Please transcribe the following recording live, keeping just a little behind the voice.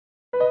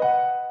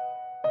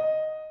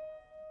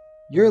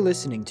You're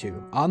listening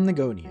to On the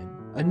Gonian,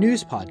 a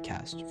news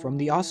podcast from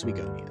the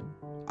Oswegonian.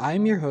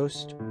 I'm your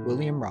host,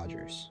 William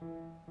Rogers.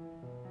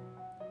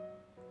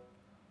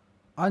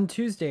 On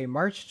Tuesday,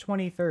 March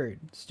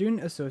 23rd,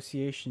 Student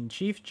Association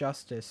Chief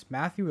Justice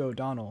Matthew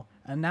O'Donnell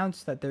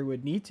announced that there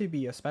would need to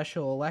be a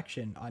special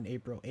election on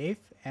April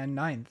 8th and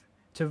 9th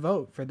to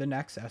vote for the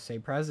next SA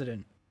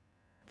president.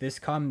 This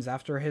comes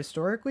after a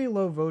historically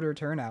low voter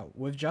turnout,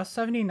 with just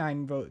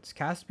 79 votes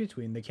cast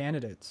between the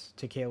candidates,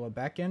 Takayla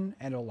Beckin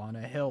and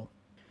Alana Hill.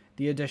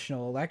 The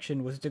additional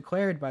election was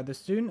declared by the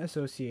Student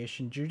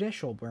Association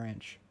Judicial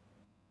Branch.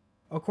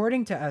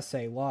 According to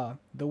SA law,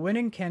 the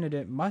winning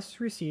candidate must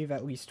receive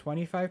at least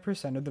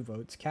 25% of the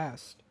votes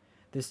cast.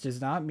 This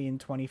does not mean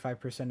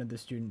 25% of the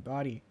student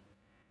body.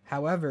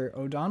 However,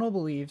 O'Donnell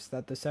believes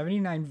that the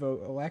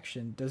 79-vote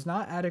election does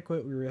not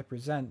adequately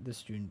represent the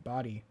student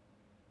body.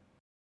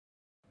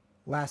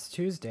 Last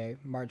Tuesday,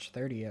 March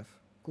 30th,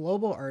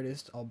 global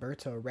artist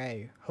Alberto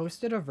Rey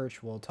hosted a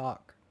virtual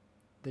talk.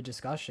 The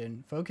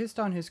discussion focused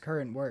on his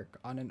current work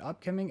on an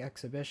upcoming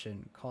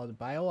exhibition called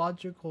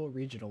Biological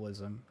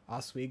Regionalism,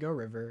 Oswego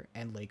River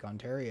and Lake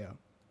Ontario,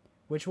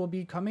 which will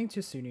be coming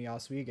to SUNY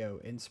Oswego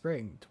in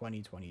spring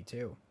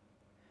 2022.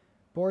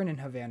 Born in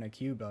Havana,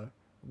 Cuba,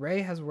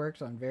 Rey has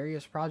worked on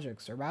various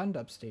projects around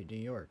upstate New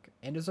York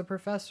and is a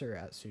professor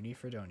at SUNY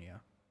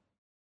Fredonia.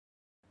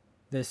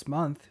 This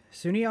month,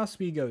 SUNY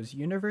Oswego's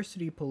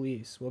University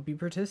Police will be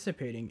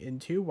participating in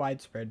two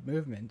widespread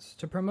movements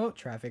to promote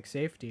traffic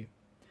safety.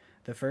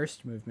 The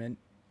first movement,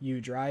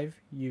 You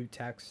Drive, You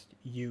Text,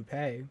 You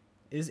Pay,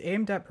 is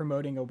aimed at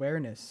promoting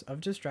awareness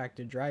of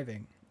distracted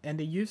driving and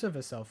the use of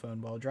a cell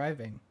phone while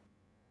driving.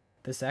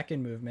 The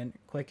second movement,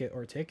 Click It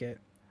or Ticket,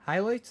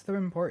 highlights the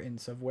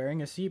importance of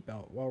wearing a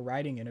seatbelt while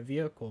riding in a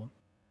vehicle.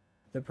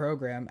 The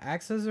program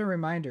acts as a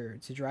reminder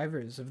to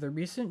drivers of the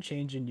recent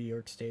change in New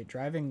York State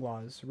driving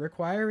laws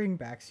requiring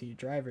backseat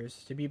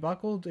drivers to be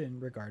buckled in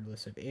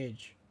regardless of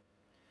age.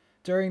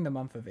 During the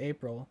month of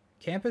April,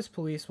 campus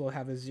police will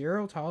have a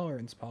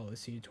zero-tolerance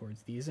policy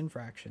towards these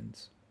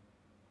infractions.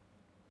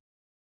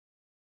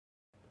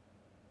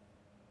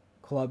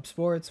 Club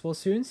sports will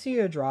soon see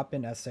a drop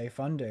in SA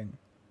funding.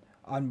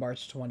 On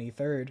March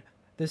 23rd,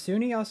 the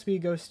SUNY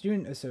Oswego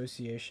Student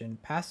Association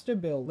passed a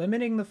bill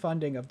limiting the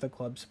funding of the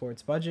club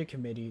sports budget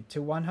committee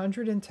to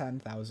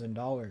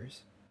 $110,000.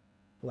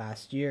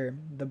 Last year,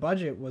 the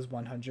budget was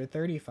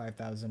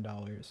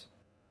 $135,000.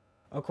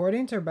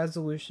 According to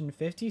Resolution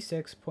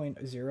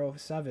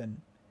 56.07,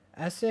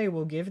 SA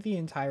will give the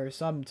entire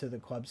sum to the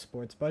Club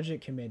Sports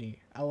Budget Committee,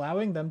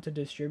 allowing them to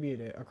distribute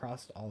it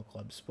across all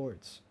club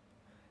sports.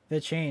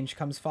 The change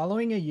comes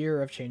following a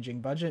year of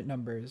changing budget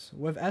numbers,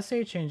 with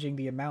SA changing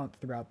the amount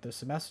throughout the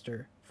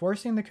semester,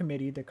 forcing the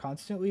committee to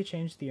constantly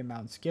change the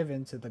amounts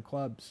given to the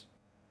clubs.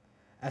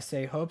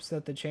 SA hopes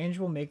that the change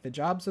will make the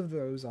jobs of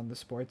those on the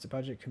Sports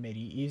Budget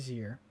Committee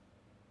easier.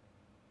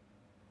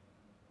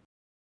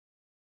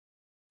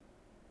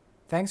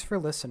 Thanks for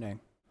listening.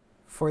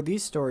 For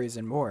these stories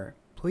and more,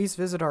 please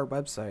visit our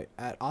website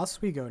at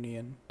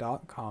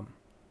oswegonian.com.